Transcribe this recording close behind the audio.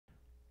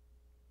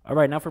All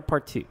right, now for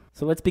part 2.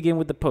 So let's begin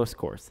with the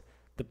post-chorus.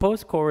 The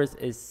post-chorus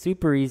is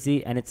super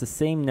easy, and it's the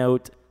same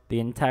note the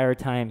entire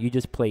time. You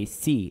just play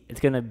C. It's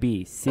gonna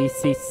be C,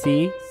 C,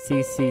 C,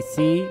 C, C,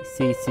 C,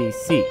 C, C,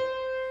 C.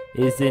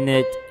 Isn't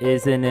it,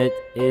 isn't it,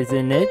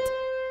 isn't it?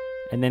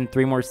 And then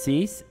 3 more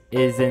C's.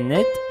 Isn't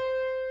it?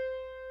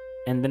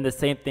 And then the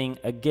same thing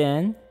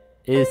again.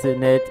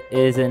 Isn't it,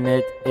 isn't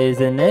it,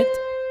 isn't it?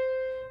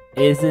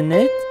 Isn't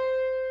it?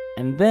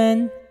 And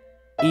then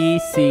E,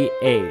 C,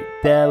 A,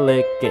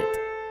 delicate.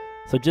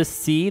 So just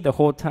C the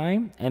whole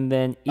time, and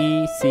then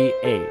E, C,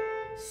 A.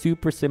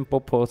 Super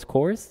simple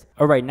post-chorus.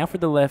 All right, now for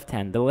the left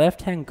hand. The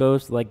left hand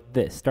goes like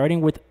this,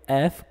 starting with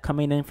F,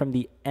 coming in from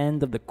the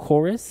end of the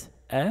chorus.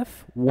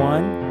 F,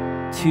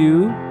 1,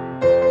 2,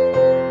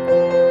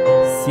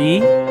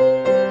 C,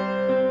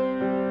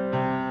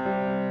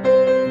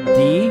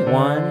 D,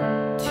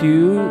 1,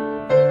 2,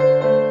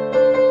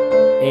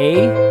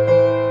 A,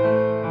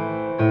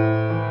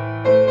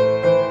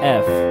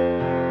 F.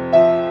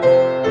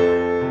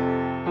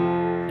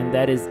 And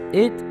that is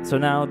it. So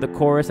now the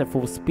chorus at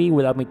full speed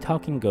without me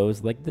talking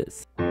goes like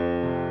this.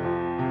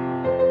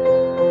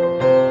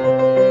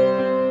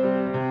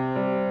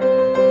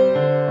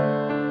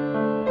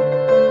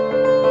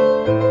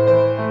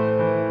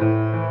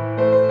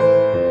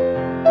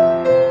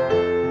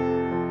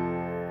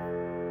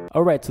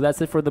 Alright, so that's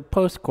it for the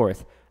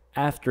post-chorus.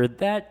 After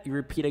that, you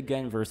repeat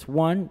again verse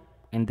 1,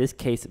 in this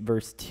case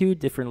verse 2,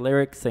 different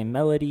lyrics, same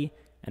melody,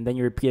 and then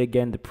you repeat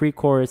again the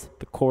pre-chorus,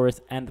 the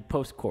chorus, and the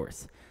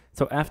post-chorus.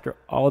 So after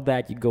all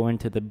that, you go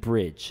into the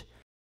bridge.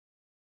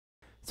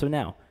 So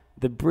now,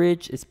 the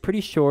bridge is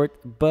pretty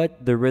short,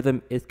 but the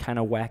rhythm is kind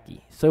of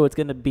wacky. So it's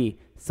going to be,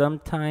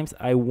 sometimes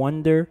I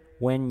wonder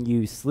when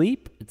you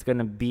sleep. It's going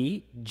to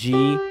be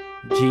G,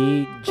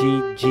 G,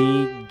 G,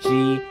 G,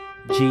 G,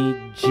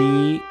 G,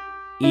 G,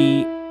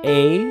 E,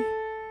 A.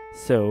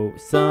 So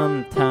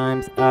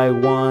sometimes I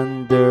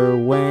wonder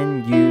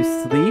when you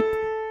sleep.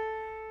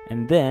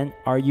 And then,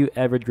 are you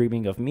ever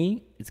dreaming of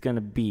me? It's gonna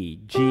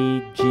be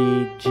G,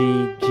 G,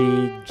 G,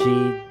 G,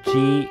 G,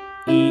 G,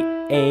 E,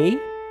 A.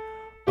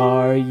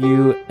 Are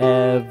you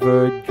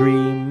ever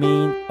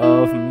dreaming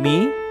of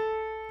me?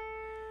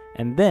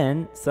 And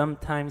then,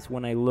 sometimes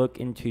when I look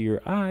into your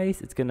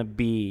eyes, it's gonna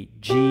be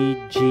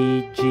G,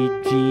 G,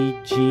 G, G,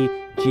 G,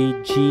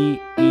 G,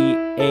 G, E,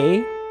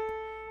 A.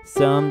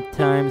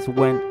 Sometimes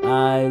when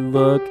I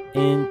look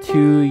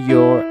into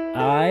your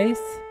eyes.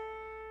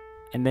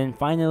 And then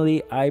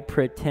finally, I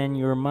pretend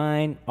you're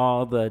mine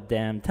all the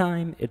damn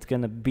time. It's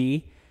gonna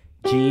be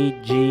G,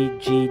 G,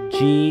 G,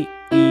 G,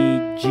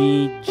 E,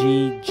 G,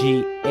 G,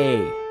 G,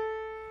 A.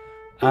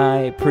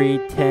 I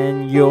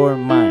pretend you're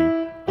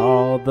mine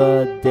all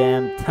the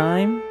damn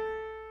time.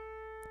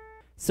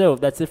 So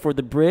that's it for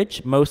the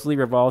bridge. Mostly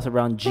revolves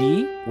around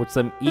G with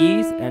some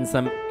E's and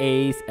some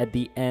A's at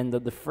the end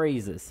of the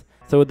phrases.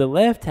 So with the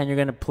left hand, you're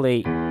gonna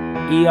play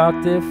E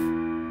octave,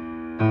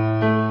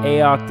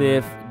 A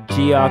octave,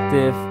 G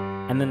octave,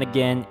 and then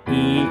again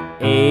E,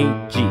 A,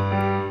 G.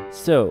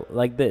 So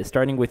like this,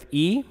 starting with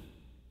E,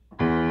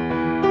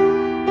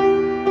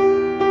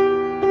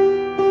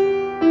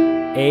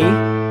 A,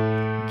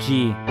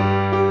 G,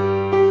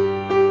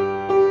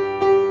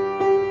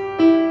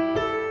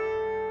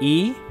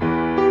 E,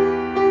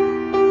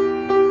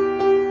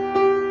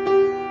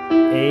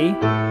 A,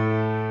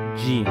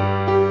 G.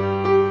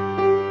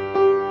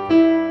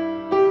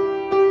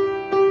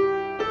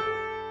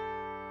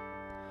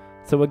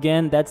 So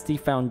again, that's the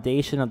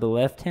foundation of the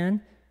left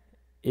hand.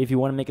 If you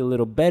want to make it a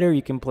little better,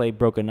 you can play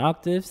broken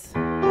octaves.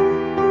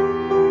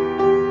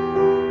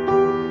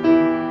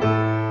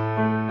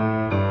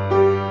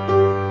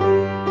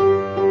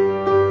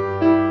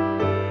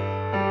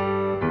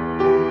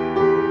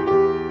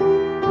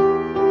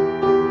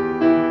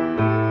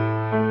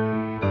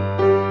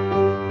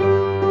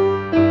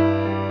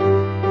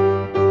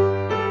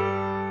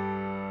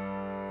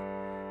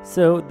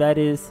 So that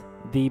is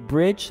the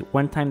bridge.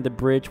 One time the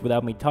bridge,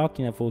 without me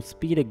talking at full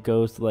speed, it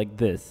goes like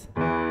this.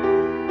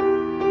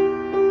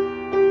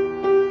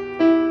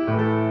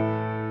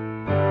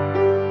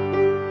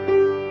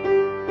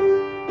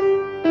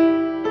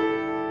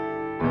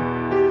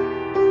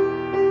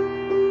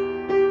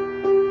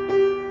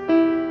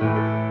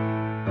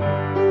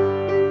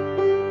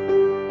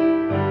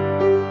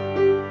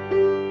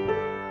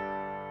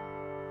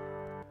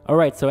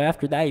 Alright, so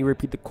after that you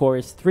repeat the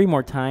chorus 3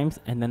 more times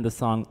and then the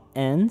song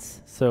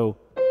ends. So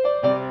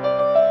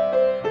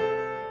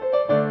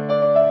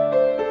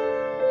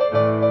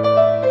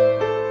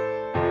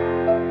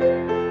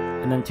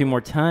and then 2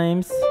 more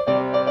times,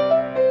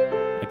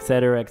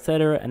 etc.,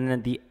 etc. And then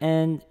at the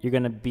end, you're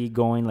gonna be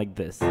going like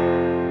this.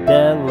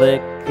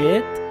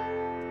 Delicate.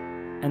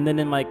 And then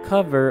in my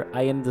cover,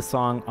 I end the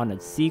song on a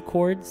C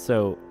chord.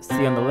 So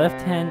C on the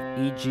left hand,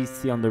 E, G,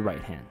 C on the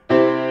right hand.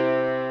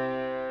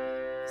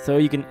 So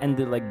you can end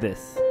it like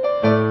this.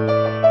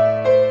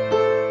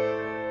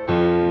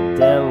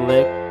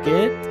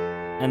 Delicate.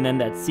 And then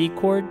that C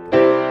chord.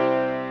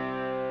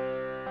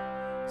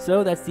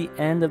 So that's the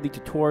end of the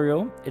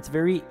tutorial. It's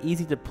very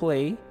easy to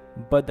play.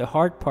 but the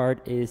hard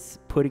part is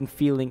putting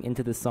feeling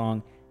into the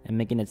song and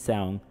making it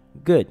sound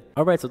good.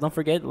 Alright, so don't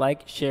forget,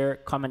 like, share,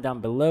 comment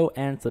down below,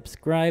 and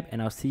subscribe,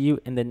 and I'll see you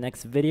in the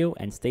next video,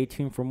 and stay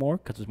tuned for more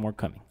because there's more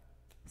coming.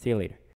 See you later.